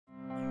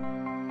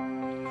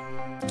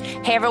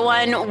Hey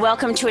everyone,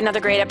 welcome to another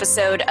great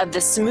episode of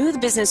the Smooth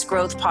Business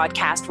Growth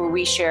Podcast, where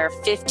we share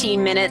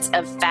 15 minutes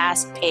of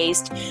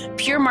fast-paced,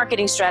 pure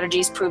marketing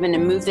strategies proven to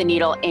move the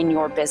needle in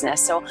your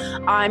business. So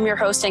I'm your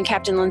host and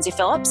Captain Lindsay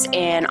Phillips,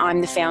 and I'm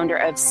the founder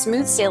of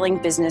Smooth Sailing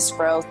Business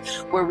Growth,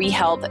 where we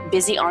help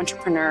busy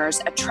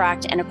entrepreneurs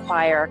attract and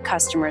acquire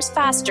customers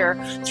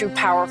faster through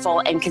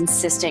powerful and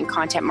consistent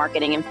content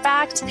marketing. In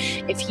fact,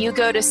 if you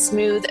go to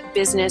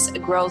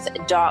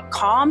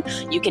smoothbusinessgrowth.com,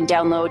 you can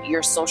download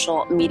your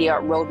social media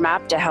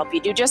roadmap to help you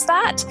do just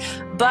that.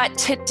 But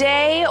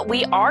today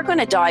we are going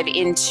to dive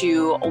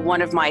into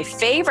one of my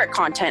favorite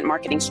content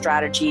marketing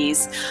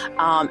strategies,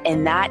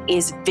 and that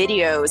is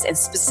videos, and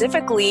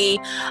specifically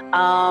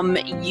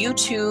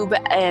YouTube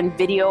and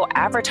video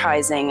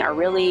advertising, a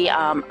really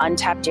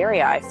untapped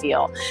area, I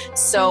feel.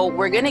 So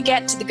we're going to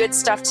get to the good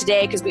stuff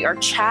today because we are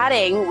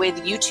chatting with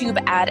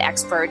YouTube ad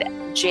expert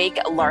Jake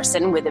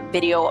Larson with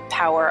Video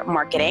Power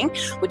Marketing,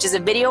 which is a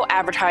video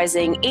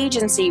advertising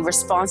agency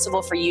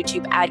responsible for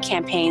YouTube ad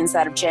campaigns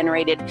that have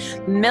generated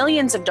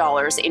millions of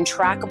dollars in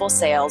trackable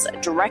sales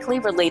directly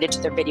related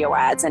to their video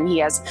ads. And he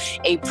has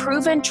a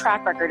proven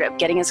track record of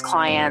getting his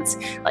clients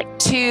like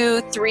 2,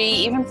 3,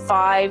 even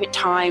 5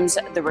 times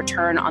the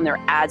return on their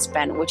ad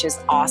spend, which is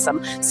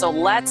awesome. So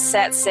let's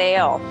set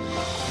sail.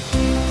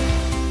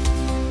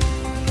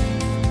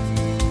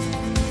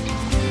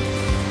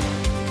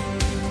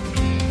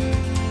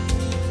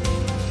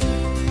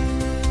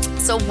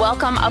 So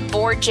welcome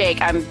aboard,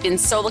 Jake. I've been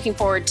so looking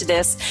forward to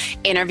this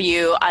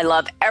interview. I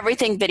love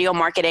everything video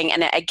marketing.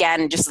 And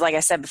again, just like I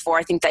said before,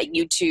 I think that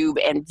YouTube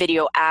and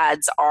video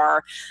ads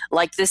are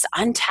like this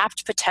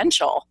untapped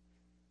potential.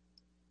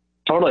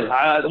 Totally.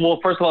 Well,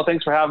 first of all,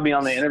 thanks for having me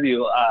on the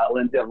interview,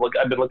 Lindsay. I've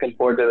been looking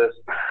forward to this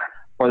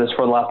for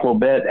the last little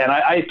bit. And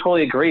I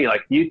totally agree.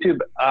 Like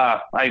YouTube,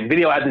 like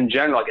video ads in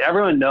general, like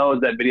everyone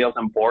knows that video is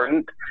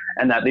important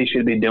and that they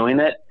should be doing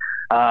it.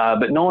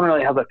 But no one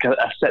really has a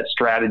set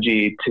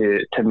strategy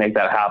to make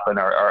that happen,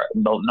 or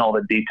know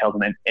the details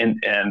and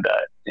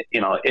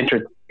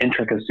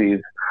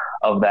intricacies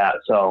of that.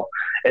 So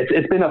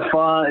it's been a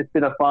fun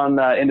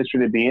industry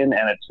to be in,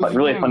 and it's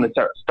really fun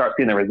to start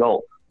seeing the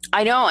results.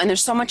 I know, and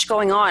there's so much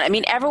going on. I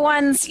mean,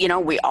 everyone's,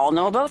 we all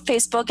know about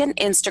Facebook and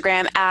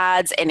Instagram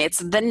ads, and it's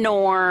the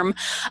norm.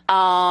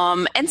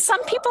 And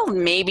some people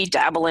maybe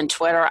dabble in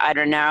Twitter. I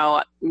don't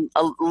know.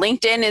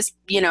 LinkedIn is,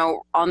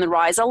 on the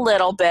rise a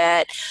little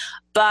bit.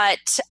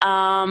 But,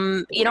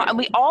 and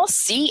we all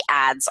see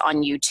ads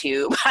on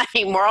YouTube. I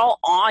mean, we're all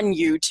on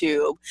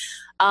YouTube.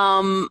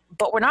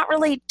 But we're not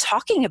really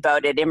talking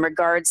about it in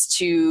regards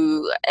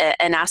to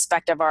an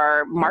aspect of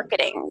our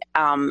marketing.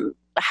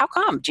 How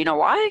come? Do you know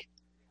why?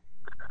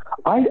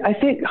 I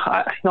think,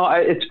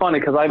 it's funny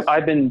because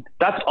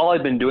that's all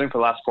I've been doing for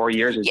the last 4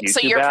 years is YouTube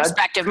so your ads.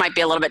 Perspective might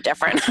be a little bit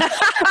different.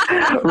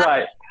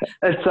 Right.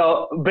 And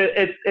so, but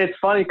it's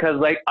funny because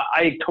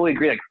I totally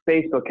agree. Like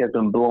Facebook has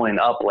been blowing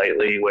up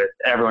lately with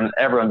everyone's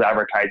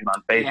advertising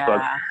on Facebook.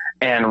 Yeah.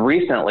 And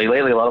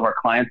lately, a lot of our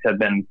clients have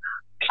been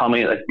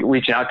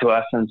reaching out to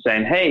us and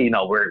saying, hey,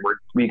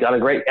 we got a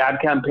great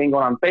ad campaign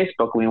going on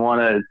Facebook. We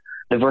want to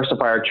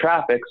diversify our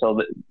traffic so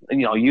that,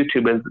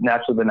 YouTube is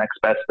naturally the next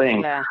best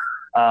thing. Yeah.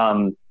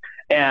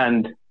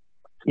 And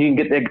you can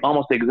get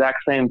almost the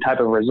exact same type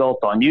of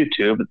results on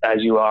YouTube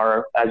as you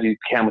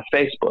can with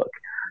Facebook.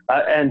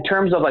 In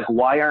terms of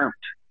why aren't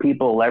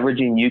people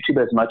leveraging YouTube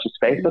as much as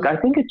Facebook? I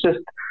think it's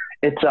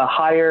a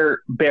higher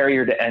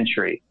barrier to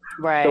entry.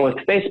 Right. So with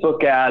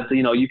Facebook ads,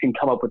 you can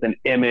come up with an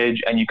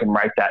image and you can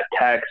write that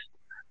text,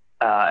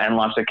 and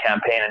launch the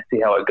campaign and see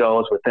how it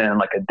goes within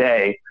a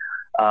day.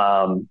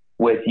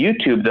 With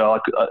YouTube, though,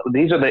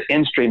 these are the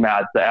in-stream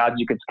ads, the ads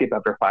you can skip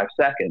after 5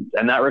 seconds,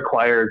 and that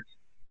requires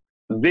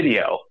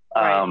video.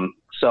 Right.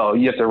 So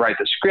you have to write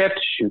the script,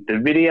 shoot the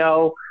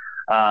video,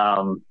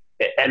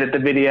 edit the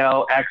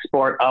video,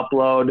 export,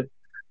 upload.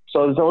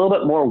 So there's a little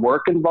bit more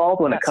work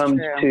involved when it comes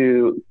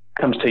to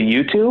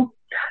YouTube.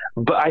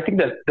 But I think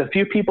that the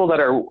few people that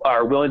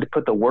are willing to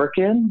put the work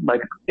in,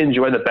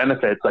 enjoy the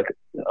benefits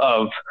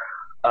of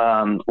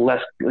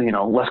less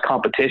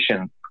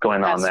competition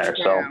going on there.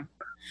 True. So.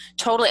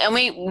 Totally.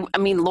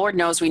 And Lord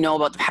knows we know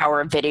about the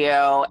power of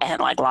video and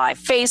live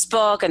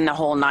Facebook and the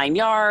whole 9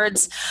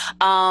 yards.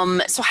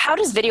 So how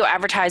does video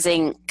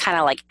advertising kind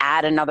of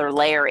add another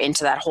layer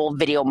into that whole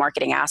video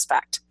marketing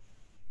aspect?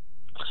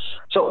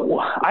 So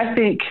I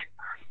think,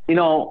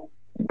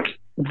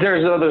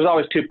 there's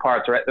always 2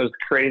 parts, right? There's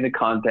creating the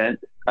content,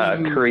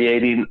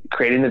 creating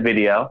the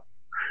video,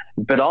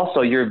 but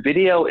also your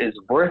video is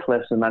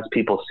worthless unless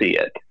people see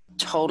it.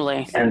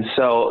 Totally. And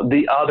so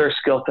the other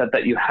skill set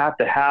that you have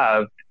to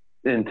have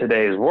in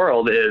today's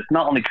world is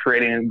not only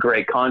creating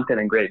great content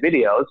and great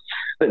videos,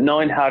 but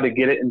knowing how to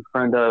get it in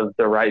front of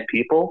the right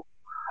people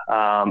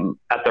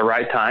at the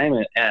right time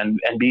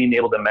and being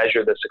able to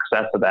measure the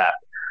success of that.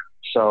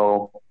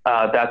 So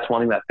that's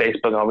one thing that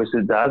Facebook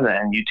obviously does,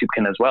 and YouTube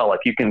can as well.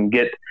 You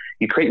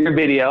create your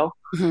video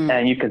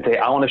and you can say,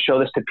 I want to show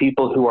this to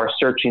people who are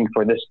searching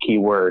for this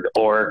keyword,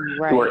 or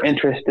who are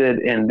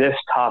interested in this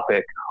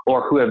topic,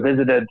 or who have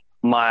visited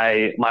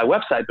my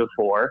website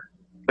before,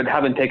 but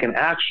haven't taken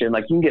action,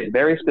 like you can get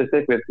very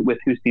specific with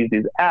who sees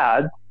these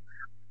ads,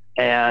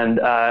 and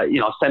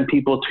send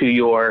people to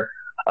your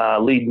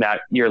lead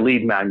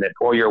magnet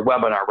or your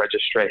webinar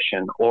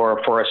registration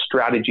or for a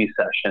strategy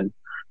session.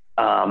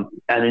 And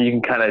then you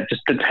can kind of,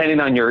 just depending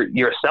on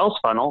your sales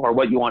funnel or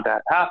what you want to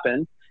have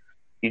happen,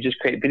 you just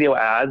create video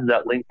ads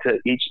that link to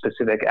each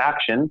specific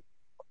action,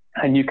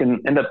 and you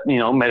can end up,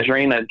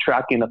 measuring and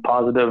tracking the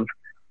positive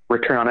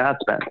return on ad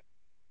spend.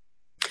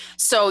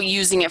 So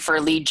using it for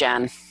lead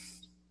gen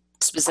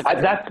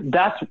specifically.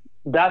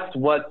 That's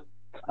what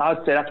I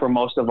would say. That's where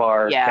most of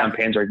our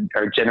campaigns are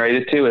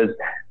generated to, is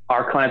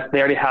our clients, they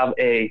already have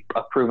a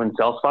proven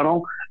sales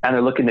funnel and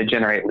they're looking to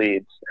generate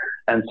leads.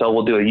 And so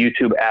we'll do a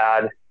YouTube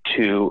ad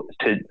to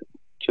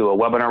a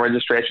webinar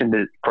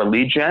registration for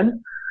lead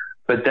gen.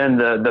 But then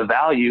the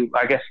value,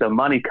 I guess the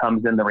money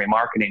comes in the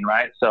remarketing,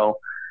 right? So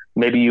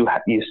maybe you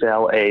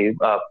sell a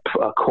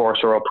course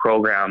or a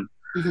program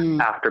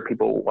after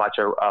people watch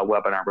a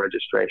webinar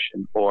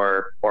registration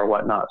or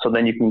whatnot. So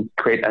then you can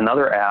create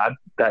another ad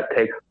that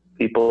takes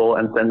people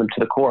and send them to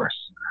the course.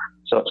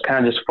 So it's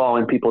kind of just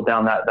following people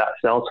down that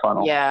sales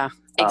funnel. Yeah,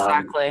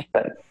 exactly.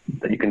 That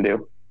you can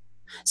do.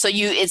 So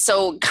it's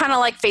kind of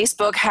like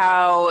Facebook,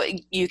 how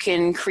you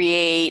can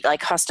create like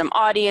custom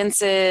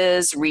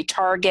audiences,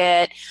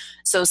 retarget.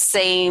 So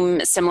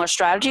similar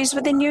strategies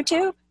within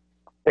YouTube?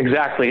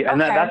 Exactly.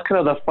 And that's kind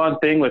of the fun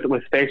thing with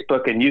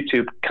Facebook and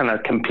YouTube kind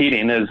of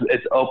competing, is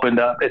it's opened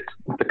up,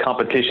 the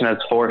competition has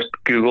forced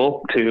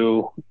Google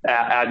to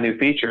add new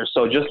features.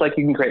 So just like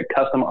you can create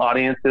custom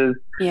audiences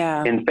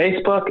in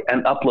Facebook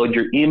and upload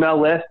your email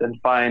list and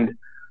find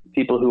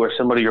people who are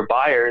similar to your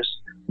buyers,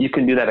 you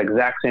can do that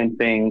exact same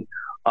thing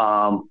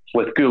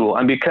with Google.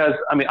 And because,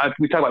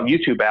 we talk about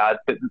YouTube ads,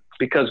 but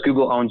because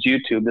Google owns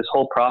YouTube, this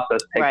whole process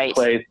takes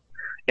place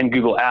in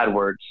Google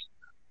AdWords.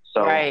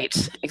 So,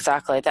 right.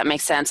 Exactly. That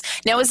makes sense.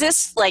 Now, is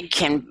this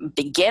can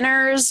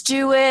beginners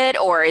do it,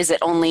 or is it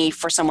only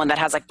for someone that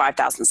has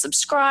 5,000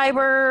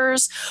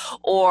 subscribers,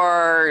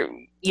 or,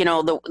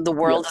 the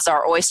world is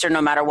our oyster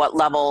no matter what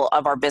level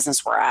of our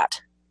business we're at?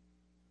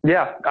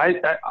 Yeah.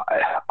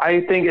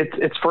 I think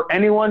it's for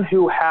anyone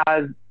who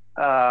has,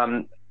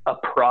 a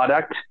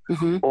product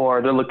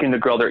or they're looking to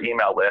grow their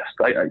email list.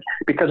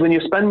 Because when you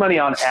spend money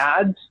on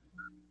ads,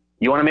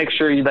 you want to make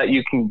sure that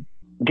you can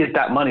get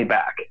that money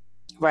back.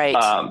 Right.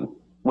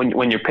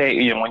 When you're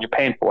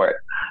paying for it.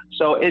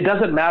 So it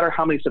doesn't matter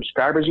how many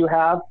subscribers you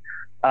have.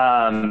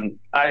 When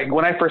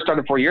I first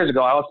started 4 years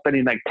ago, I was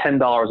spending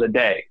 $10 a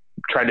day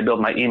trying to build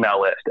my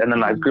email list. And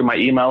then I grew my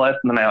email list,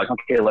 and then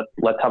okay,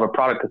 let's have a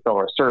product to sell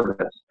or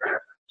service.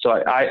 So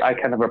I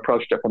kind of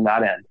approached it from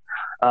that end.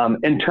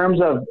 In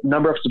terms of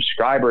number of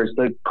subscribers,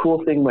 the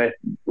cool thing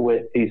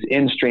with these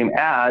in-stream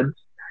ads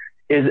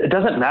is it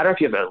doesn't matter if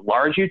you have a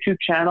large YouTube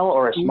channel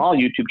or a small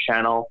YouTube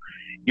channel.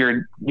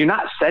 You're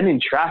not sending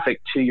traffic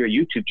to your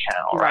YouTube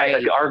channel,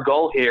 right? Our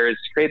goal here is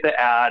to create the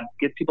ad,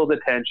 get people's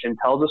attention,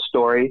 tell the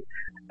story,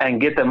 and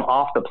get them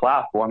off the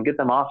platform, get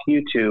them off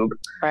YouTube,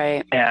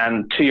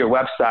 and to your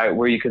website,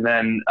 where you can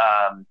then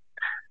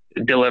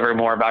deliver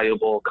more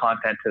valuable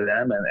content to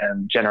them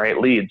and generate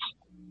leads.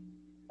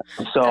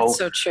 So that's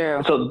so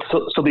true.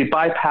 So we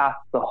bypass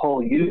the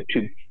whole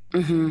YouTube.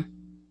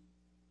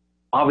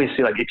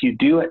 Obviously, if you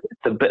do it,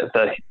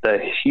 the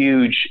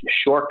huge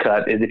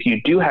shortcut is if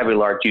you do have a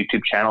large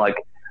YouTube channel,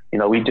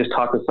 we just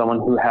talked to someone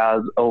who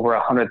has over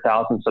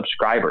 100,000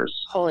 subscribers.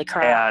 Holy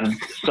crap. And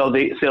so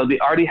they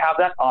already have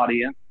that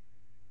audience,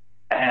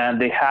 and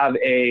they have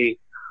a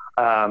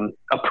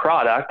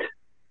product.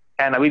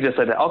 And we just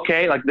said,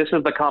 okay, this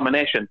is the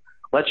combination.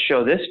 Let's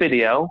show this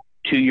video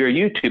to your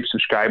YouTube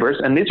subscribers.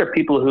 And these are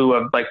people who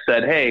have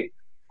said, hey,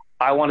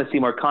 I want to see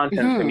more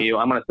content from you.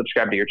 I'm going to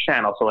subscribe to your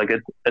channel. So it's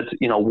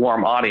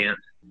warm audience.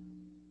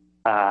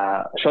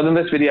 Show them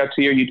this video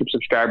to your YouTube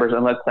subscribers,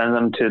 and let's send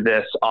them to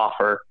this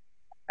offer.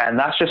 And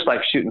that's just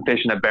like shooting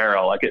fish in a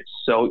barrel. It's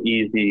so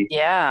easy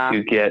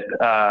to get,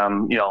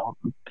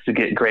 to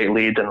get great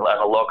leads and at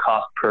a low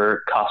cost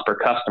per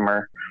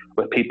customer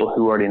with people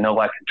who already know,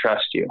 like, and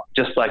trust you,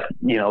 just like,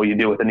 you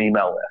do with an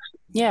email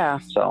list. Yeah.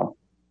 So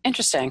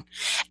interesting.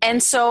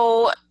 And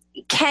so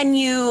can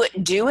you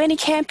do any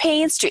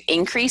campaigns to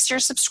increase your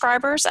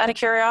subscribers, out of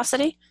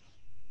curiosity?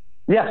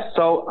 Yes.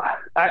 So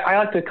I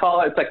like to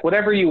call it's like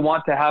whatever you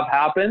want to have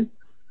happen.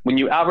 When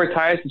you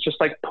advertise, it's just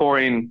like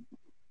pouring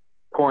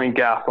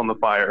gas on the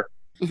fire.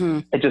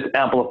 It just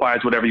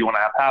amplifies whatever you want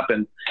to have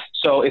happen.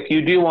 So if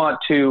you do want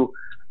to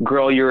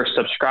grow your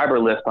subscriber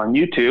list on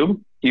YouTube,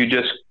 you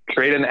just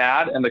create an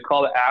ad, and the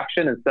call to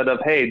action, instead of,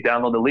 hey,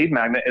 download the lead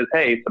magnet, is,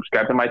 hey,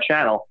 subscribe to my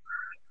channel.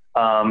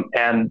 So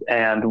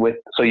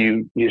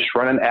you just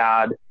run an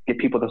ad, get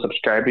people to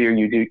subscribe to your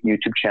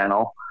YouTube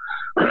channel.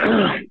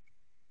 And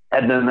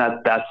then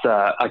that's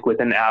like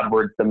within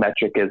AdWords, the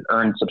metric is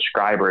earned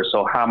subscribers.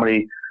 So how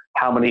many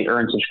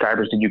earned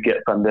subscribers did you get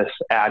from this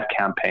ad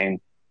campaign?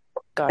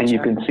 Gotcha. And you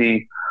can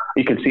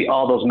see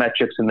all those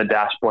metrics in the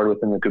dashboard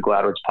within the Google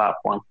AdWords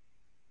platform.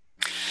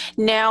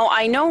 Now,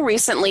 I know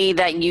recently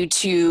that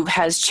YouTube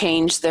has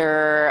changed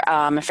their,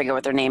 I forget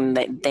what they name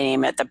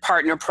it, the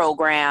partner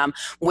program,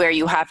 where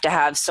you have to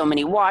have so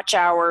many watch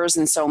hours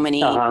and so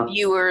many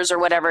viewers or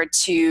whatever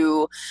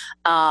to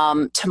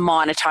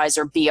monetize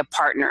or be a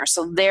partner.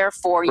 So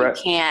therefore, you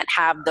can't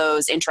have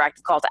those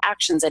interactive call to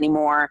actions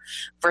anymore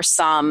for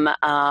some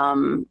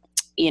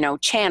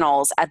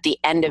channels at the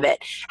end of it.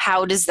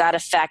 How does that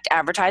affect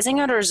advertising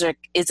it, or is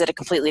it a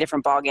completely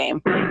different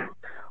ballgame?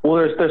 Well,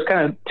 there's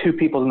kind of two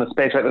people in the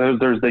space, right?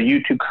 There's the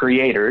YouTube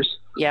creators,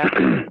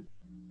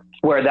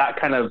 where that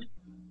kind of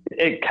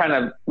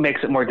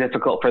makes it more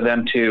difficult for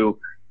them to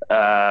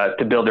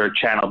build their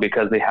channel,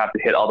 because they have to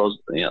hit all those,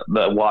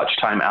 the watch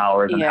time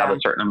hours and have a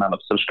certain amount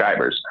of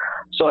subscribers.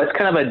 So it's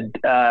kind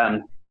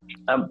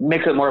of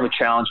makes it more of a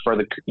challenge for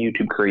the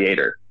YouTube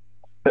creator.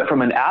 But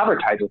from an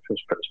advertiser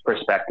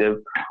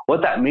perspective,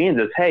 what that means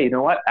is, hey, you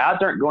know what? Ads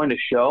aren't going to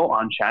show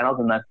on channels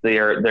unless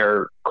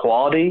they're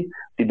quality.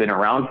 They've been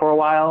around for a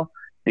while.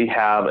 They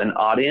have an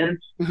audience.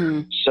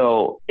 Mm-hmm.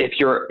 So if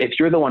you're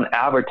the one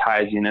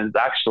advertising, it's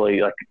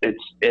actually like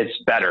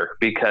it's better,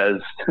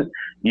 because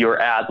your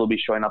ads will be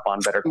showing up on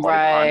better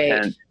quality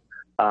content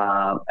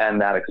and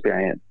that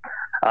experience.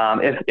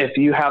 If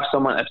you have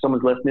if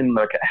someone's listening,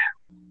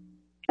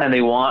 and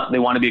they want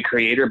to be a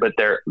creator, but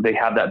they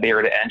have that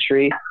barrier to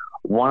entry.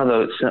 One of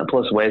the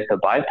simplest ways to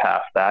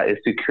bypass that is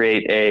to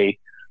create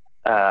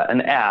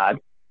an ad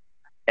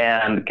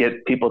and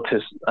get people to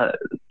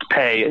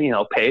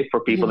pay for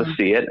people to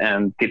see it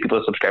and get people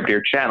to subscribe to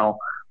your channel.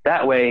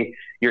 That way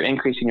you're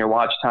increasing your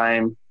watch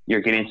time, you're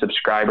getting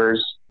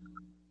subscribers,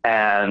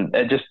 and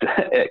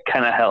it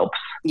kind of helps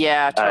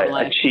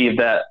totally. achieve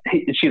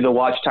the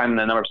watch time and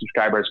the number of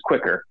subscribers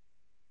quicker.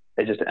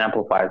 It just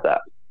amplifies that.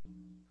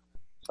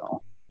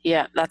 So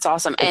yeah, that's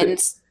awesome. And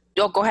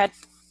go ahead.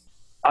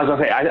 I was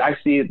gonna say, I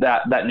see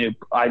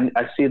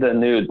I see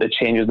the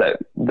changes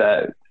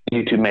that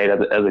YouTube made as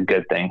a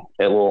good thing.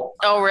 It will.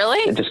 Oh, really?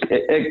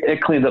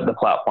 It cleans up the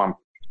platform.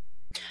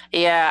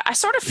 Yeah, I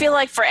sort of feel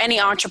like for any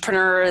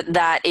entrepreneur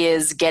that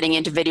is getting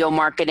into video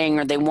marketing,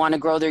 or they want to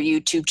grow their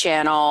YouTube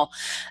channel,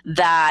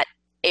 that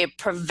it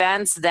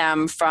prevents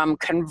them from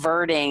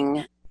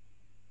converting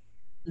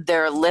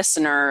their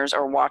listeners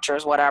or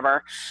watchers,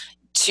 whatever,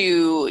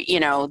 to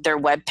their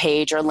web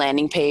page or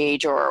landing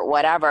page or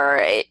whatever.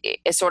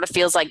 It sort of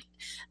feels like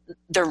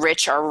the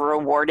rich are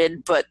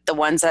rewarded, but the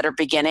ones that are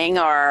beginning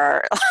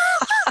are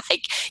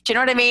like, do you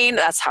know what I mean?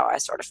 That's how I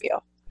sort of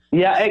feel.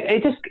 Yeah,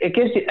 it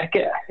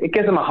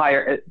gives them a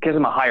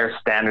higher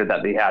standard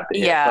that they have to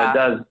hit. Yeah.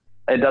 So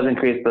it does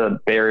increase the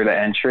barrier to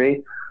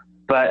entry,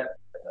 but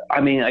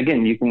I mean,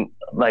 again, you can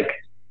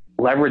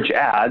leverage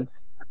ads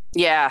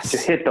to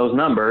hit those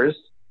numbers.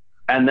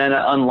 And then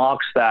it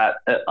unlocks that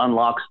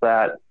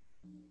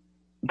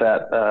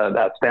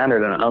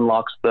standard, and it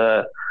unlocks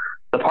the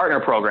partner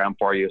program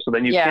for you. So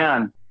then you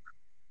can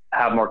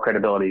have more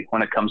credibility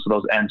when it comes to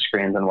those end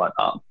screens and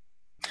whatnot.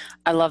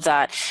 I love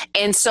that.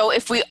 And so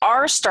if we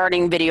are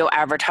starting video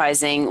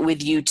advertising with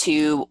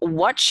YouTube,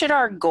 what should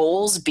our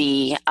goals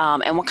be?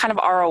 And what kind of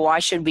ROI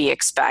should we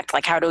expect?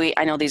 Like, I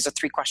know these are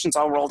three questions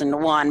all rolled into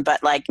one, but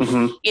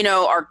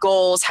our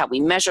goals, how we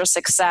measure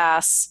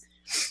success.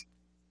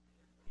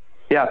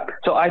 Yeah.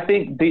 So I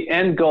think the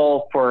end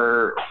goal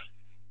for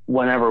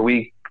whenever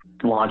we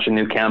launch a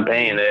new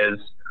campaign is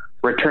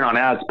return on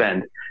ad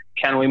spend.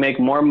 Can we make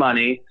more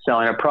money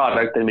selling a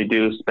product than we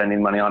do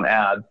spending money on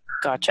ads?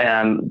 Gotcha.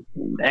 And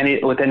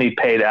with any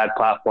paid ad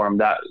platform,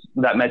 that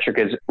metric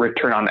is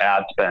return on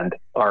ad spend,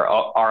 or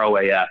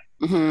ROAS.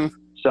 Mm-hmm.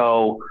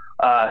 So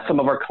some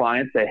of our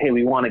clients say, hey,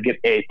 we want to get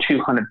a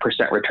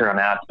 200% return on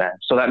ad spend.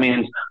 So that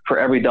means for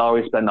every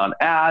dollar we spend on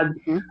ads,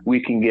 we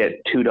can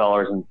get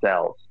 $2 in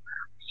sales.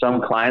 Some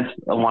clients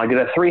want to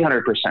get a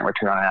 300%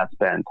 return on ad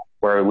spend,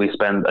 where we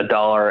spend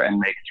 $1 and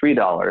make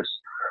 $3.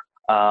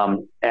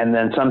 And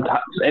then sometimes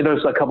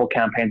there's a couple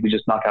campaigns we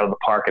just knock out of the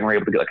park, and we're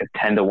able to get like a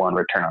 10-to-1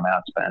 return on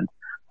ad spend.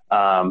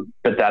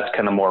 But that's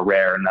kind of more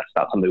rare, and that's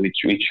not something we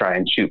try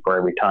and shoot for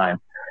every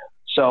time.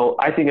 So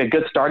I think a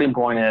good starting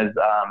point is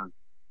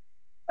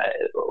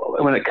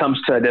when it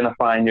comes to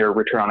identifying your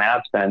return on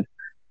ad spend,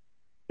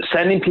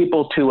 sending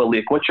people to a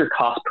lead. What's your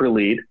cost per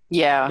lead?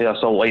 Yeah.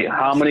 So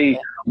how many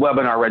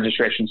webinar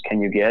registrations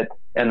can you get?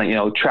 And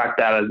then, track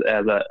that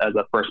as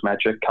a first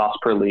metric, cost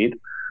per lead.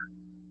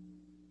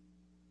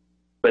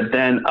 But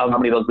then how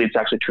many of those leads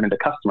actually turn into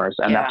customers?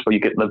 And that's where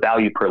you get the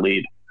value per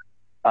lead.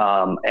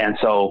 And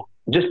so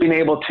just being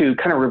able to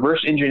kind of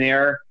reverse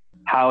engineer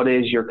how it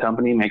is your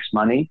company makes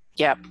money.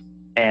 Yep.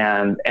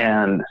 And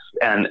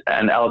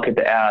allocate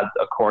the ads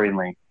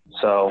accordingly.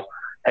 So,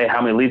 hey,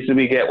 how many leads did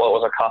we get? What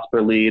was our cost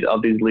per lead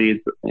of these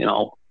leads?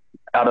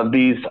 Out of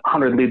these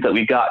 100 leads that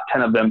we got,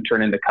 10 of them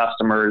turn into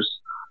customers.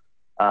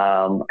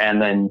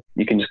 And then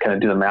you can just kind of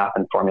do the math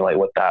and formulate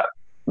what that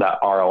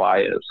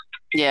ROI is.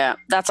 Yeah,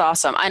 that's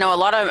awesome. I know a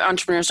lot of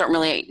entrepreneurs don't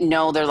really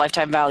know their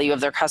lifetime value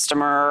of their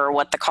customer or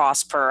what the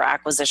cost per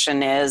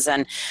acquisition is.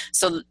 And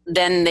so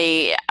then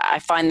I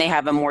find they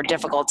have a more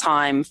difficult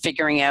time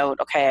figuring out,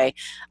 okay,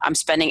 I'm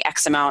spending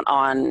X amount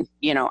on,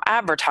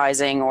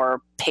 advertising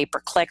or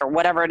pay-per-click or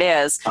whatever it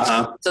is.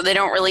 So they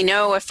don't really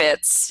know if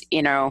it's,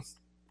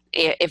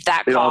 if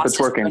that cost is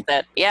worth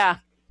it. Yeah.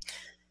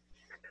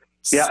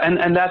 Yeah.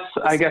 And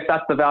I guess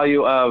that's the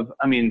value of,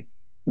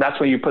 that's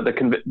when you put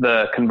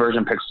the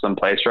conversion pixels in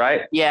place,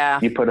 right? Yeah.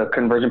 You put a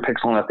conversion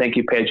pixel on a thank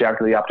you page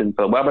after they opt in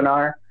for the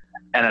webinar,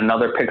 and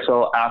another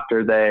pixel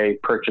after they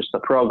purchase the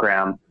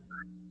program.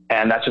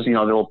 And that's just,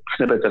 little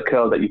snippets of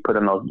code that you put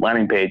in those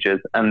landing pages.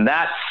 And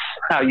that's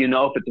how you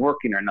know if it's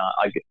working or not.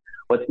 Like,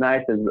 what's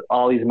nice is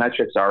all these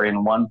metrics are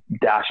in one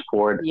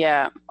dashboard.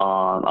 Yeah.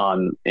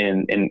 In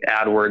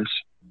AdWords,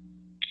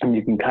 and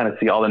you can kind of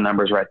see all the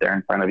numbers right there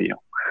in front of you.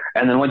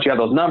 And then once you have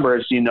those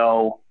numbers,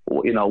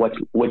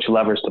 which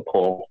levers to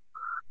pull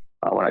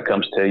when it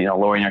comes to,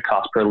 lowering your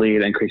cost per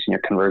lead, increasing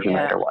your conversion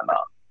rate or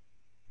whatnot.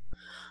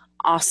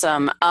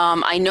 Awesome.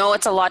 I know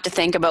it's a lot to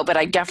think about, but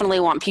I definitely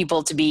want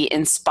people to be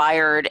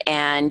inspired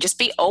and just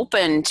be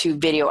open to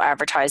video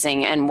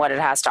advertising and what it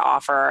has to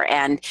offer.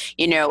 And,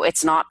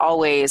 it's not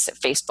always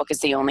Facebook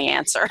is the only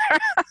answer.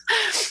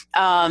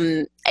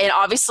 And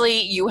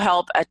obviously you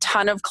help a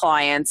ton of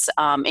clients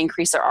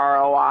increase their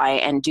ROI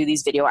and do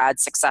these video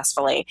ads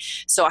successfully.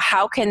 So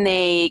how can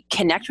they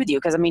connect with you?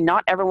 Because,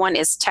 not everyone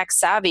is tech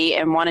savvy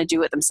and want to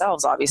do it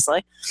themselves,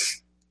 obviously.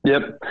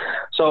 Yep.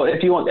 So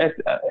if anyone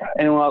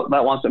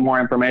that wants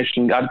more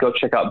information, I'd go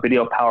check out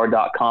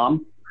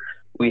videopower.com.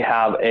 We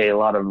have a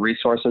lot of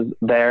resources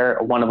there.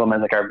 One of them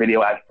is like our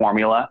video ad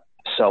formula.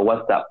 So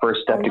what's that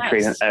first step to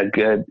create a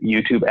good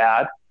YouTube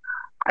ad?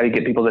 How do you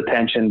get people's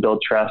attention,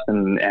 build trust,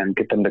 and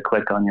get them to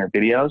click on your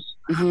videos?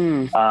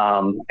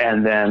 Mm-hmm.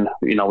 And then,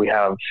 we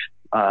have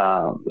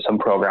some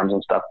programs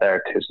and stuff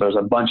there too. So there's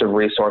a bunch of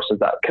resources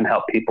that can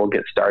help people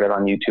get started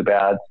on YouTube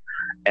ads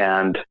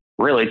and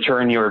really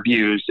turn your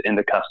views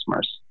into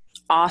customers.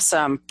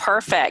 Awesome.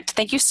 Perfect.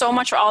 Thank you so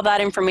much for all that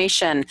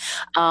information.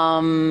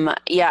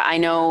 I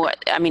know,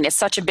 it's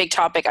such a big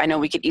topic. I know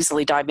we could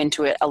easily dive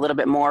into it a little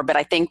bit more, but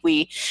I think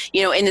we,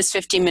 in this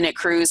 15-minute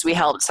cruise, we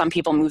helped some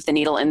people move the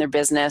needle in their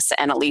business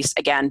and at least,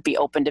 again, be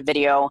open to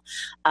video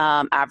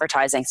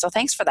advertising. So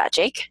thanks for that,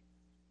 Jake.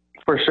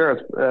 For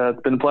sure.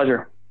 It's been a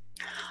pleasure.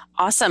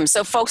 Awesome.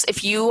 So folks,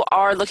 if you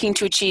are looking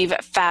to achieve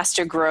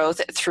faster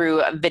growth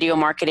through video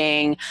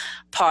marketing,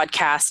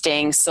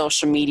 podcasting,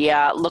 social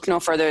media, look no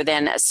further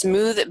than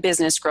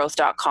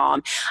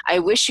smoothbusinessgrowth.com. I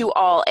wish you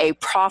all a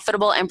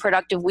profitable and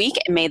productive week,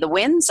 and may the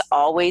winds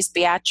always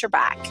be at your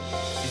back.